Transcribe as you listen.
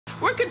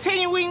We're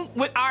continuing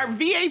with our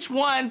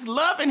VH1's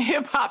Love and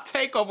Hip Hop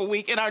Takeover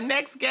Week, and our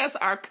next guests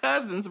are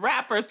cousins,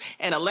 rappers,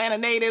 and Atlanta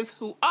natives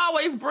who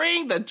always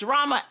bring the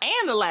drama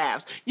and the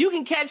laughs. You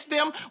can catch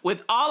them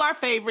with all our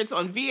favorites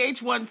on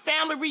VH1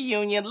 Family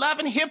Reunion, Love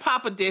and Hip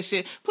Hop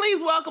Edition.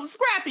 Please welcome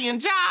Scrappy and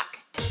Joc.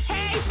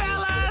 Hey,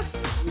 fellas.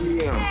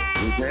 Yeah,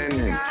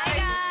 Hey. Hi,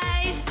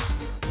 guys.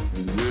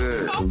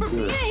 Good. Thank you for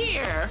being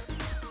here.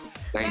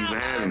 Thank you for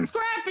having me.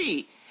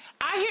 Scrappy,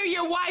 I hear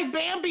your wife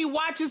Bambi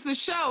watches the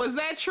show. Is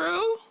that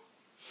true?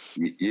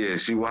 Yeah,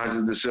 she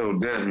watches the show,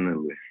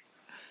 definitely.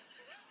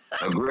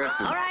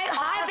 Aggressive. All right.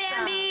 Hi,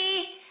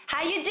 Bambi.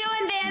 How you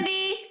doing,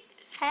 Bambi?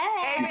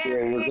 She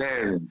said, what's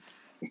happening?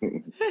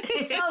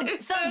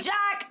 So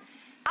Joc,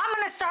 I'm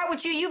gonna start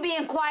with you. You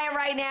being quiet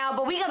right now,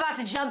 but we're about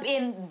to jump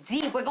in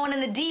deep. We're going in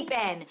the deep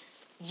end.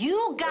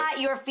 You got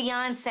your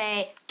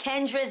fiance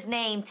Kendra's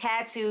name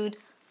tattooed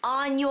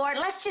on your,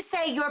 let's just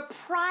say, your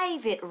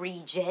private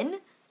region.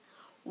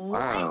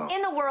 Wow. What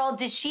in the world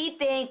did she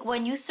think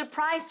when you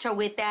surprised her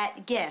with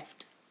that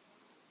gift?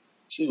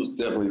 She was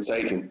definitely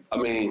taken. I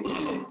mean,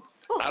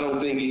 I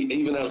don't think,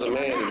 even as a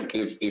man,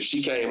 if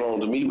she came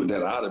home to me with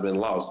that, I'd have been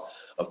lost.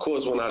 Of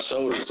course, when I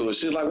showed it to her,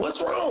 she's like,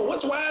 what's wrong?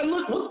 What's why?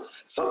 Look, what's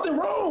something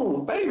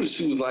wrong, baby?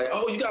 She was like,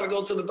 oh, you got to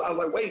go to the, I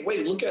was like,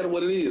 wait, look at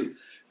what it is.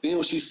 Then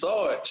when she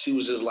saw it, she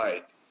was just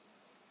like,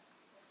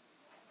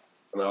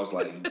 and I was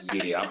like,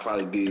 yeah, I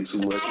probably did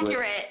too much.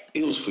 Accurate.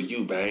 It was for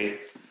you, babe.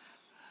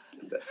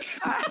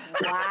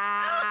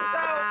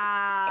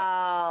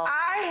 Wow.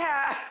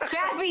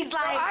 Scrappy's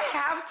like, I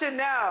have to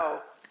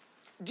know,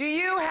 do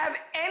you have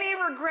any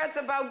regrets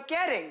about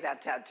getting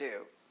that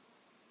tattoo?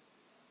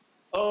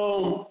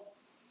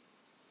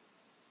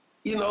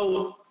 You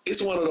know,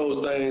 it's one of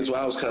those things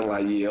where I was kind of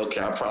like, yeah,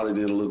 okay, I probably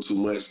did a little too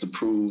much to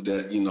prove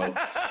that, you know,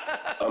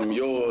 I'm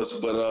yours.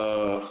 But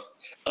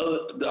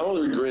the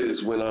only regret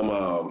is when I'm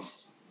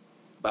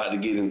about to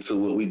get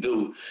into what we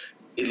do.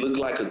 It looked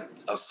like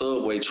a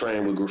subway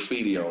train with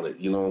graffiti on it.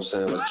 You know what I'm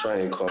saying? Like a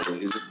train car.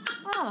 Is it?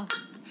 oh.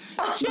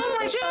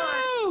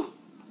 Choo-choo!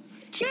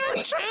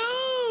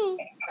 Choo-choo!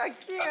 I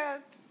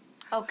can't.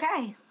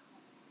 Okay.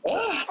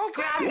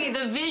 Scrappy,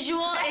 the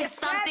visual is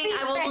something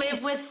I will Scrappy's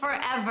live with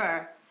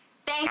forever.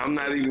 Thank you. I'm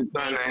not even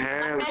trying to My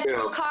have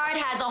Metro them. card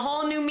has a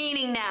whole new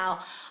meaning now.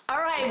 All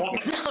right,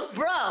 so,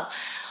 bro,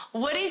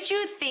 what did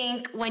you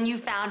think when you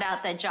found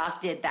out that Joc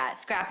did that?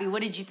 Scrappy,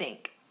 what did you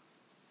think?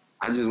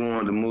 I just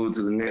wanted to move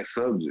to the next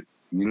subject.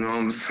 You know what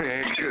I'm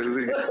saying? 'Cause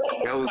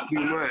that was too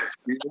much.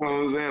 You know what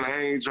I'm saying?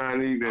 I ain't trying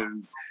to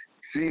even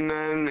see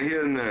nothing,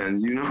 hear nothing.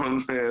 You know what I'm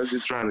saying? I'm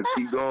just trying to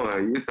keep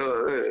going. You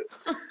know?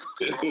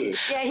 Yeah, he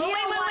But don't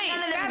wait, want none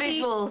of them Scrappy.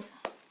 visuals.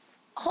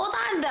 Hold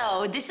on,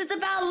 though. This is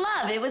about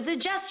love. It was a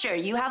gesture.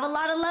 You have a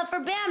lot of love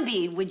for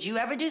Bambi. Would you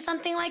ever do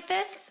something like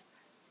this?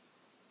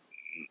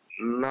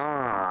 Nah,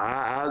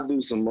 I do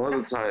some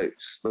other type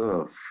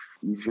stuff.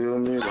 You feel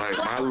me? Like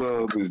my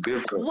love is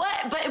different.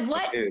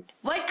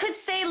 What could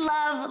say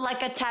love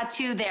like a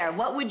tattoo there?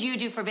 What would you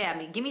do for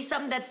Bambi? Give me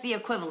something that's the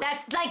equivalent.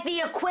 That's like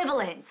the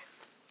equivalent.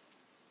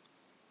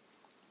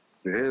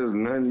 There's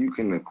nothing you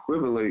can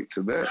equivalent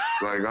to that.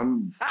 Like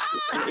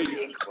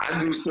I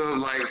do stuff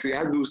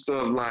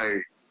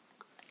like,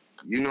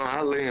 you know,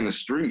 I lay in the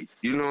street.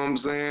 You know what I'm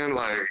saying?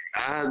 Like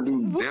I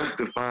do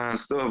death-defying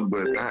stuff,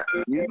 but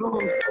you know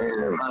what I'm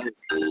saying? Like,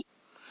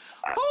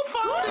 Whose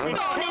phone is What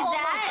that? is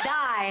that?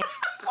 Die.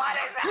 What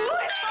is that?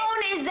 Whose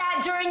phone is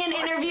that during an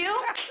interview?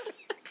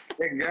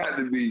 it got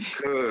to be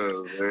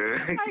cuz,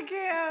 man. I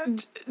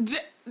can't.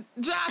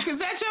 Joc, is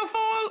that your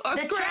phone or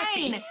The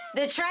Scrappy? train.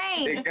 The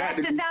train. It got That's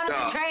to the be sound of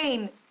stopped. the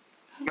train.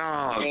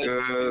 Nah,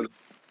 cuz.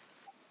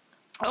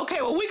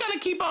 Okay, well, we're going to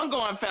keep on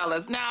going,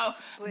 fellas. Now,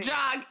 Please.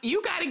 Joc,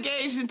 you got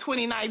engaged in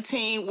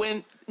 2019.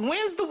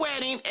 When's the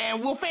wedding,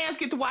 and will fans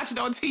get to watch it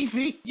on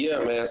TV?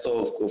 Yeah, man.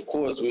 So, of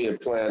course, we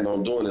had planned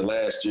on doing it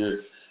last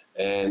year.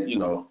 And, you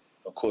know,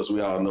 of course,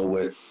 we all know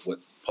what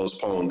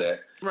postponed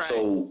that. Right.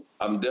 So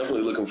I'm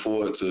definitely looking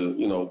forward to,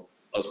 you know,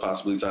 us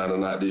possibly tying a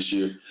knot this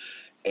year.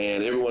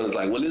 And everyone is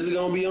like, well, is it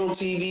going to be on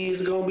TV?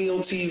 Is it going to be on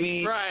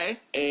TV? Right.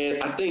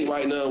 And I think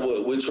right now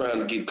what we're trying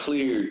to get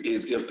cleared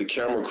is if the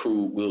camera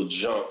crew will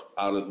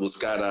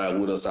skydive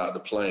with us out the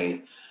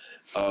plane.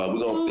 We're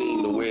going to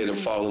theme the wedding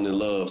Falling in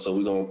Love. So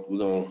we're going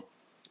to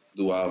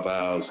do our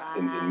vows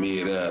in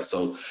mid-air.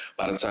 So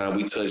by the time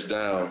we touch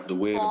down, the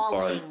wedding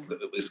part,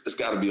 it's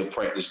got to be a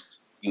practice,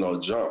 you know,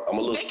 jump. I'm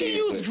a little They scared.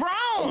 can use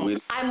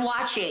drones. I'm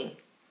watching.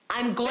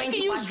 I'm going They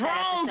to can watch use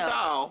that drones, episode.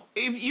 though.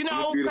 If you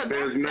know, You be the because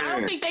best I don't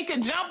man. think they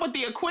could jump with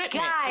the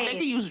equipment. But they Guys.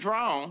 can use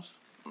drones.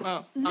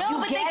 No, You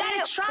but they get gotta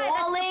it? try.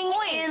 Falling That's the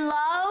point. in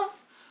love.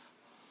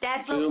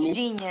 That's Feel low-key me?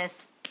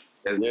 genius.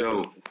 That's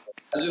dope.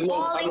 I just know,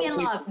 Falling in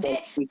love.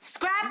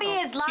 Scrappy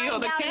is lying Kill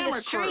the down in camera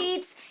the crew.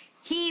 streets.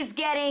 He's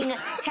getting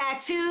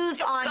tattoos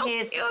on Don't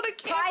his kill the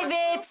camera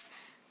privates.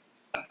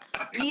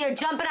 You're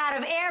jumping out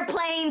of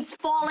airplanes,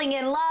 falling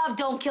in love.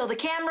 Don't kill the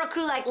camera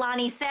crew, like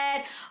Lonnie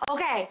said.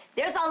 Okay,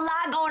 there's a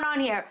lot going on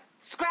here.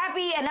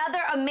 Scrappy, another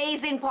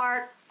amazing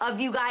part of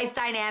you guys'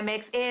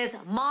 dynamics is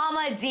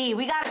Mama D.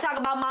 We got to talk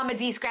about Mama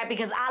D, Scrappy,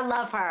 because I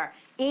love her.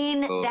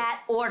 in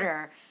that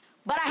order.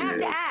 But I have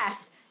to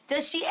ask,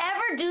 does she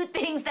ever do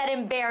things that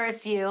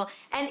embarrass you?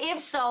 And if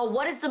so,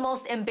 what is the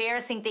most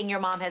embarrassing thing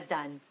your mom has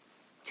done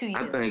to you?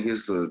 I think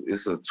it's a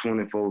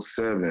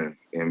 24/7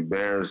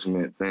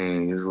 embarrassment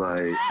thing. It's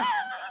like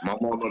my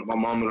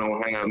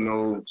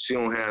mama she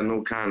don't have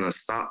no kind of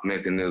stop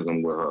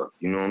mechanism with her.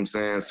 You know what I'm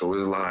saying? So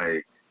it's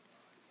like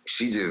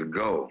she just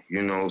go,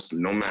 you know,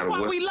 no matter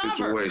what the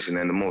situation.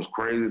 And the most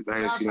crazy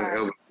thing she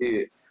ever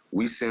did,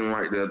 we sitting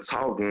right there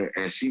talking,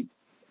 and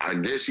I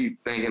guess she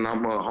thinking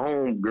I'm her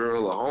home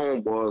girl or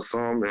homeboy or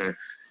something, and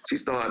she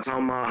started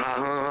talking about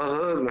how her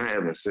husband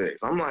having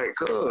sex. I'm like,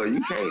 cuz, you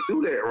can't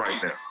do that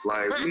right now.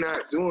 Like, we're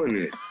not doing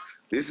this.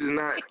 This is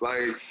not,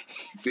 like,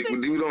 we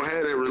don't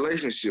have that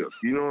relationship.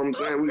 You know what I'm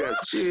saying? We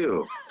got to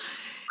chill.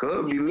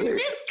 Cuz be lit. You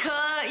just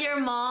cut your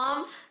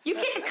mom. You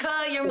can't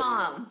cut your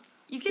mom.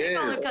 You can't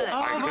call her cut.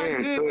 Oh, my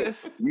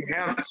goodness. You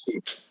have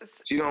to.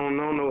 She don't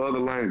know no other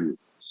language.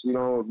 She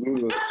don't do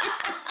the...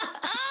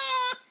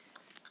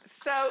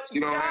 So, you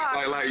know,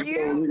 like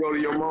you go to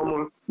your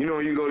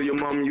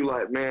mama, you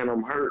like, man,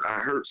 I'm hurt. I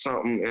hurt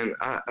something.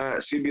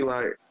 And she'd be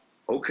like,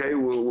 okay,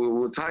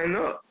 we'll tighten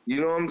up.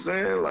 You know what I'm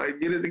saying? Like,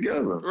 get it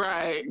together.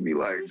 Right. You'd be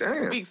like, damn.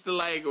 Speaks the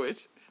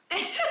language.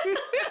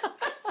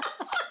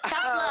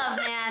 Tough love,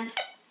 man.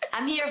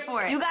 I'm here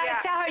for it. You gotta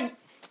tell her.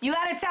 You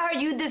gotta tell her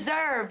you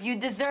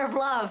deserve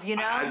love. You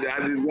know. I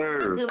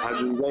deserve. I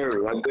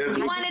definitely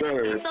You wanted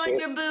to kiss on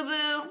your boo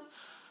boo.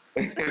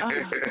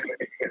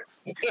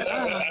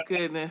 Oh,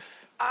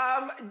 goodness.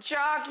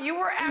 Joc, you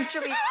were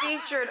actually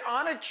featured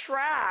on a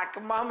track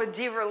Mama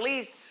D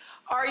released.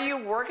 Are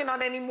you working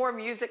on any more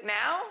music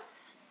now?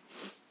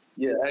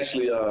 Yeah,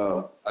 actually,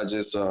 I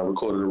just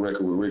recorded a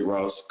record with Rick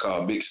Ross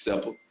called Big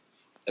Stepper.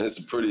 And it's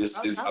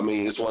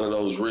it's one of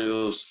those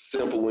real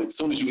simple, as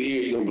soon as you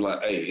hear it, you're gonna be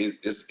like, hey,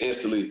 it's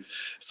instantly,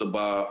 it's a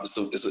bop,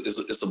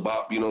 it's a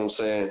bop, you know what I'm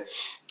saying?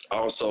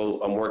 Also,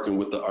 I'm working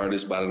with the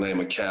artist by the name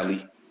of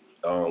Callie,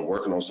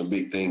 working on some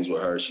big things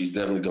with her. She's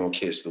definitely gonna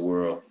catch the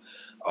world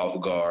off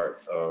guard.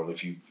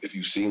 If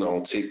you've seen her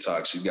on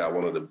TikTok, she's got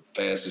one of the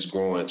fastest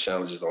growing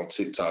challenges on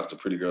TikTok, the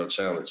Pretty Girl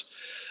Challenge.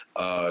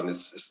 And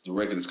the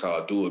record is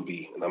called Do It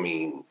Be. And I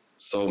mean,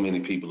 so many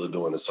people are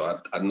doing it. So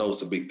I know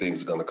some big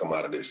things are gonna come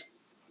out of this.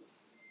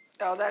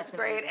 Oh, that's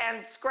great.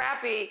 And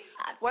Scrappy,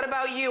 what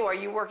about you? Are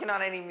you working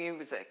on any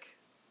music?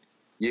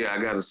 Yeah,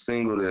 I got a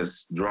single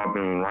that's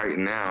dropping right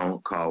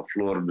now called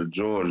Florida to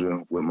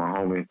Georgia with my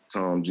homie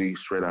Tom G,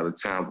 straight out of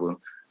Tampa.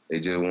 They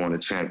just won a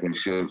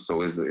championship,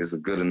 so it's a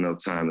good enough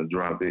time to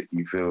drop it.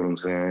 You feel what I'm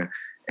saying?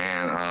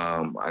 And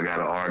I got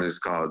an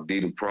artist called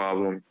D The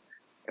Problem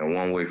and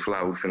One Way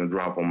Fly. We finna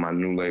drop on my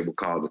new label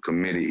called The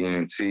Committee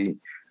ENT.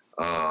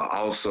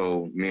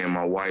 Also, me and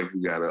my wife,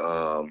 we got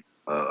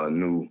a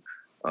new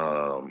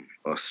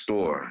a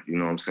store, you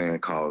know what I'm saying,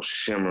 called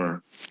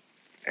Shimmer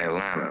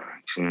Atlanta.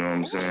 You know what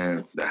I'm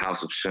saying? The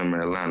House of Shimmer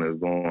Atlanta is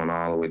going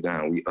all the way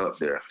down. We up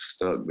there,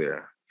 stuck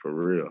there, for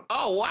real.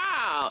 Oh,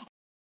 wow.